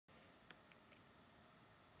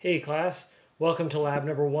Hey class, welcome to lab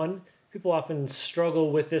number 1. People often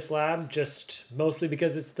struggle with this lab just mostly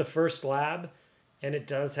because it's the first lab and it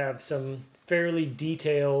does have some fairly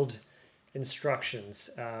detailed instructions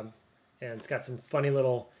and it's got some funny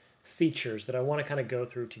little features that I want to kind of go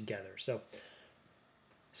through together. So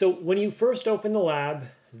when you first open the lab,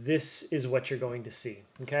 this is what you're going to see,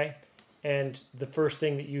 okay? And the first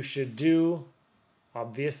thing that you should do,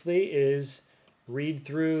 obviously, is read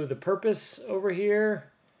through the purpose over here,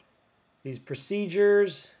 these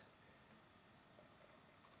procedures,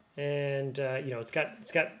 and it's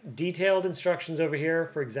got detailed instructions over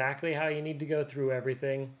here for exactly how you need to go through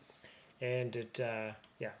everything, and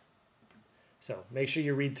so make sure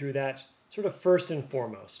you read through that sort of first and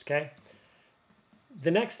foremost. Okay,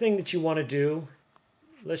 the next thing that you want to do,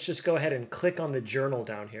 let's just go ahead and click on the journal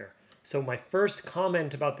down here. So my first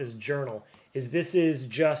comment about this journal is this is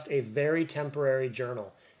just a very temporary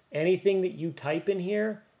journal. Anything that you type in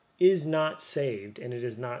here is not saved and it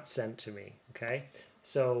is not sent to me, okay?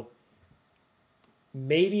 So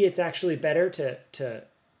maybe it's actually better to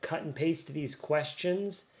cut and paste these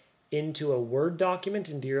questions into a Word document,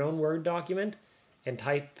 into your own Word document, and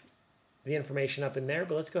type the information up in there.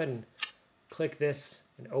 But let's go ahead and click this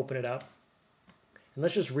and open it up. And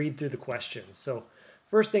let's just read through the questions. So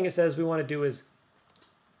first thing it says we want to do is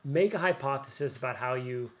make a hypothesis about how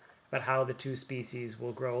the two species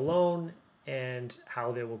will grow alone and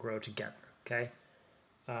how they will grow together, okay?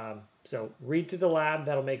 So read through the lab.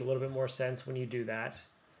 That'll make a little bit more sense when you do that.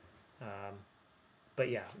 But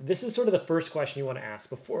yeah, this is sort of the first question you want to ask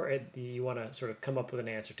before you want to sort of come up with an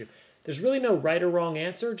answer to. There's really no right or wrong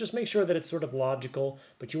answer. Just make sure that it's sort of logical,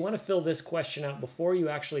 but you want to fill this question out before you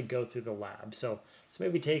actually go through the lab. So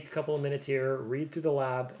maybe take a couple of minutes here, read through the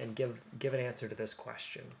lab, and give an answer to this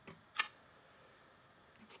question.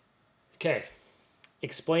 Okay.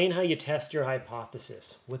 Explain how you test your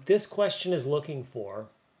hypothesis. What this question is looking for,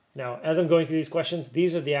 now as I'm going through these questions,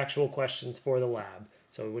 these are the actual questions for the lab.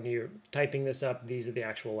 So when you're typing this up, these are the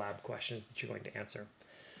actual lab questions that you're going to answer.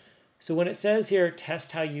 So when it says here,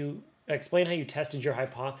 explain how you tested your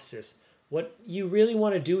hypothesis, what you really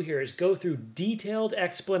want to do here is go through detailed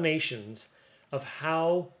explanations of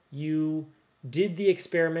how you did the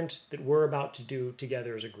experiment that we're about to do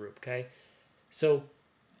together as a group, okay? So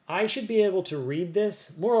I should be able to read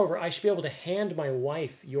this. Moreover, I should be able to hand my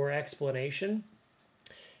wife your explanation,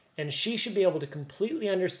 and she should be able to completely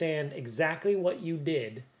understand exactly what you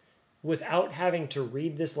did without having to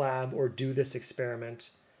read this lab or do this experiment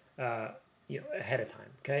ahead of time,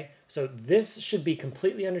 okay? So this should be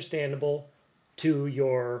completely understandable to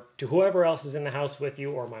whoever else is in the house with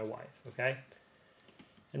you or my wife, okay?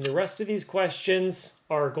 And the rest of these questions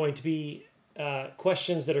are going to be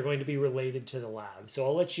questions that are going to be related to the lab. So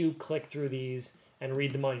I'll let you click through these and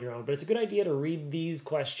read them on your own, but it's a good idea to read these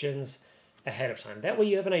questions ahead of time. That way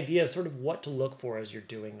you have an idea of sort of what to look for as you're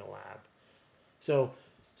doing the lab. So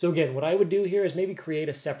again, what I would do here is maybe create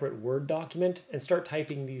a separate Word document and start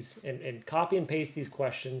typing these and copy and paste these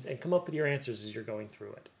questions and come up with your answers as you're going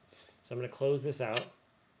through it. So I'm going to close this out.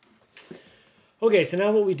 Okay, so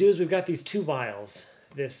now what we do is we've got these two vials.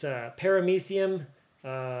 This paramecium,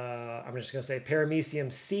 I'm just going to say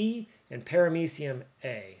paramecium C and paramecium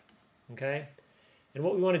A, okay? And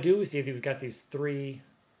what we want to do is see if we've got these three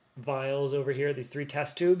vials over here, these three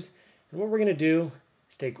test tubes. And what we're going to do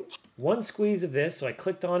is take one squeeze of this. So I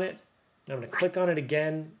clicked on it. Now I'm going to click on it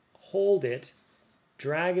again, hold it,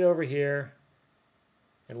 drag it over here,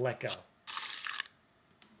 and let go.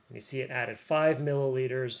 And you see it added 5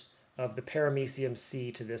 milliliters of the paramecium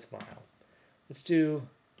C to this vial. Let's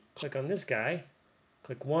click on this guy.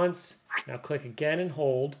 Click once, now click again and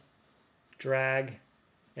hold, drag,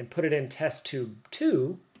 and put it in test tube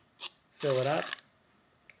 2, fill it up,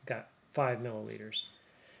 got 5 milliliters.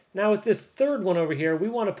 Now with this third one over here, we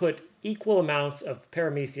want to put equal amounts of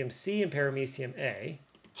paramecium C and paramecium A.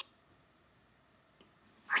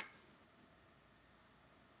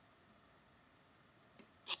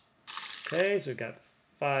 Okay, so we've got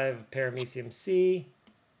 5 paramecium C.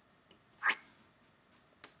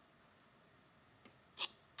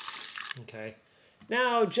 Okay,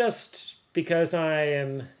 now just because I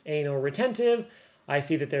am anal retentive, I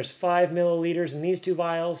see that there's 5 milliliters in these two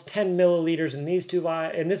vials, 10 milliliters in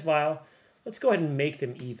this vial. Let's go ahead and make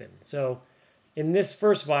them even. So in this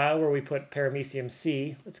first vial where we put paramecium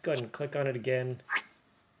C, let's go ahead and click on it again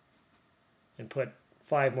and put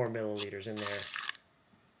 5 more milliliters in there.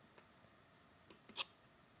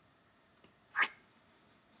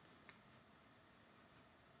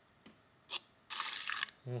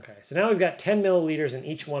 Okay, so now we've got 10 milliliters in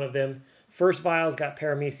each one of them. First vial's got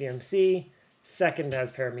paramecium C, second has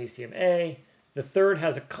paramecium A, The third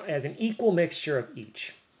has an equal mixture of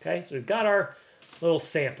each. Okay, so we've got our little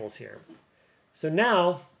samples here. So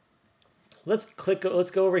now let's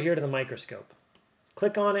go over here to the microscope.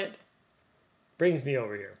 Click on it, brings me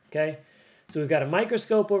over here. Okay, so we've got a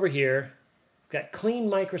microscope over here. We've got clean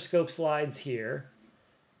microscope slides here,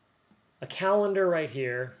 a calendar right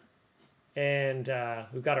here, and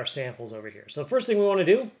we've got our samples over here. So the first thing we want to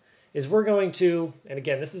do is we're going to, and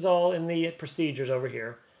again, this is all in the procedures over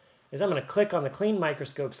here, is I'm going to click on the clean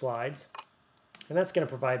microscope slides, and that's going to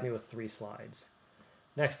provide me with 3 slides.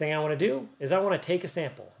 Next thing I want to do is I want to take a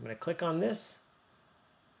sample. I'm going to click on this,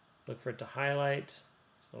 look for it to highlight.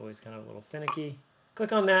 It's always kind of a little finicky.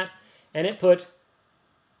 Click on that, and it put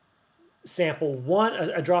sample 1,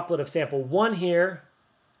 a droplet of sample 1 here,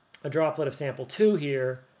 a droplet of sample 2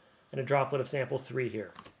 here, and a droplet of sample 3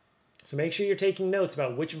 here. So make sure you're taking notes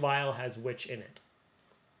about which vial has which in it.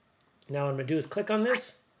 Now what I'm going to do is click on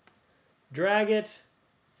this, drag it,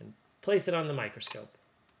 and place it on the microscope.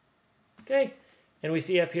 Okay, and we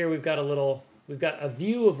see up here we've got a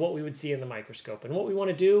view of what we would see in the microscope. And what we want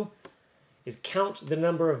to do is count the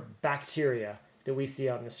number of bacteria that we see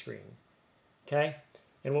on the screen. Okay,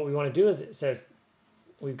 and what we want to do is it says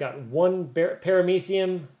we've got 1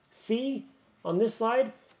 paramecium C on this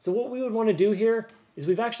slide. So what we would want to do here is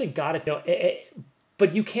we've actually got it,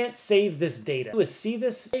 but you can't save this data. Is see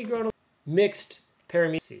this mixed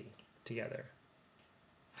paramecium C together.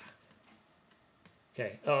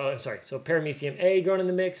 Okay, sorry, so paramecium A grown in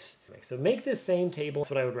the mix. So make this same table. That's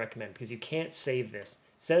what I would recommend because you can't save this.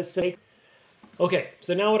 It says save. Okay,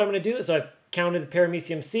 so now what I'm going to do is I've counted the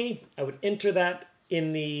paramecium C. I would enter that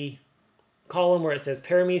in the column where it says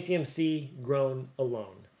paramecium C grown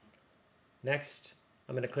alone. Next,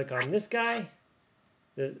 I'm going to click on this guy,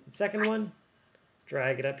 the second one,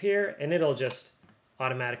 drag it up here, and it'll just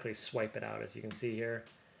automatically swipe it out, as you can see here.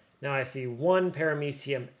 Now I see 1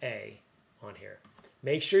 paramecium A on here.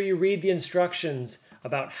 Make sure you read the instructions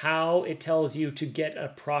about how it tells you to get a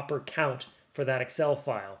proper count for that Excel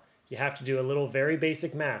file. You have to do a little very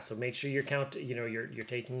basic math, so make sure you're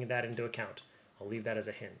taking that into account. I'll leave that as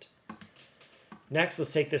a hint. Next,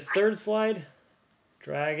 let's take this third slide,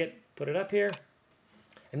 drag it, put it up here.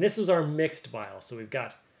 And this is our mixed vial. So we've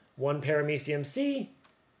got 1 paramecium C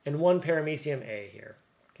and 1 paramecium A here.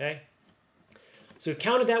 Okay. So we've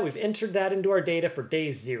counted that. We've entered that into our data for day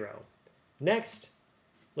 0. Next,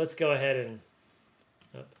 let's go ahead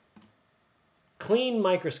and clean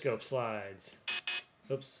microscope slides.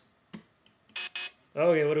 Oops.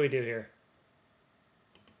 Okay, what do we do here?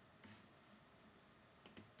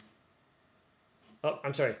 Oh,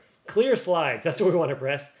 I'm sorry. Clear slides. That's what we want to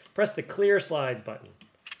press. Press the clear slides button.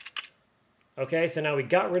 Okay, so now we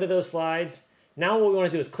got rid of those slides. Now what we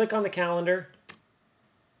want to do is click on the calendar,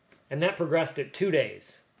 and that progressed it 2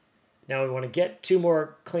 days. Now we want to get 3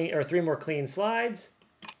 more clean slides.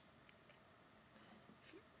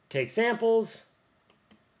 Take samples.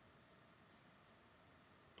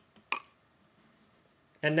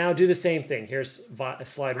 And now do the same thing. Here's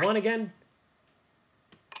slide 1 again.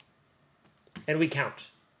 And we count.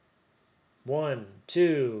 1,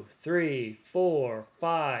 2, 3, 4,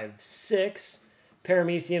 5, 6.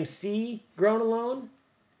 Paramecium C grown alone.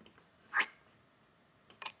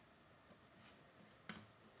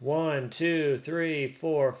 1, 2, 3,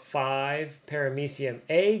 4, 5. Paramecium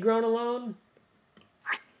A grown alone.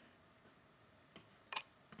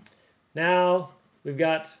 Now we've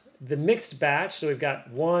got the mixed batch. So we've got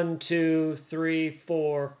 1, 2, 3,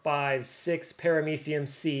 4, 5, 6 paramecium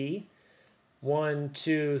C. 1,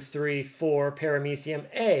 2, 3, 4 paramecium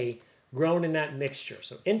A grown in that mixture.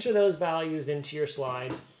 So enter those values into your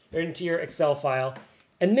slide or into your Excel file,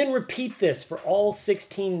 and then repeat this for all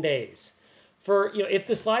 16 days. If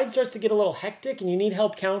the slide starts to get a little hectic and you need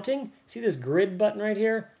help counting, see this grid button right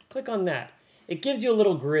here? Click on that. It gives you a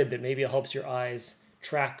little grid that maybe helps your eyes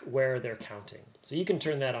track where they're counting. So you can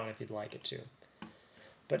turn that on if you'd like it to.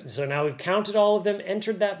 So now we've counted all of them,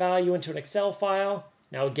 entered that value into an Excel file.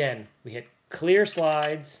 Now again, we hit clear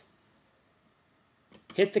slides,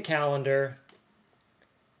 hit the calendar,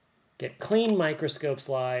 get clean microscope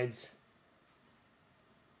slides,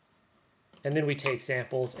 and then we take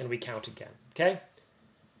samples and we count again, okay?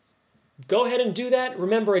 Go ahead and do that.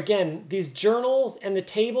 Remember, again, these journals and the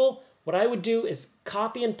table, what I would do is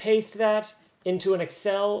copy and paste that into an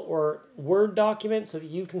Excel or Word document so that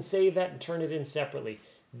you can save that and turn it in separately.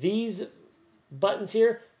 These buttons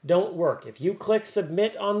here don't work. If you click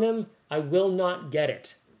submit on them, I will not get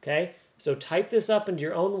it, okay? So type this up into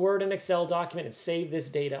your own Word and Excel document and save this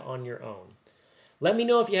data on your own. Let me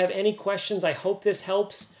know if you have any questions. I hope this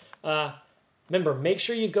helps. Remember, make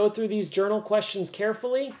sure you go through these journal questions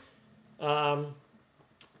carefully.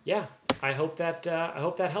 Yeah, I hope that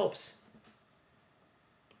helps.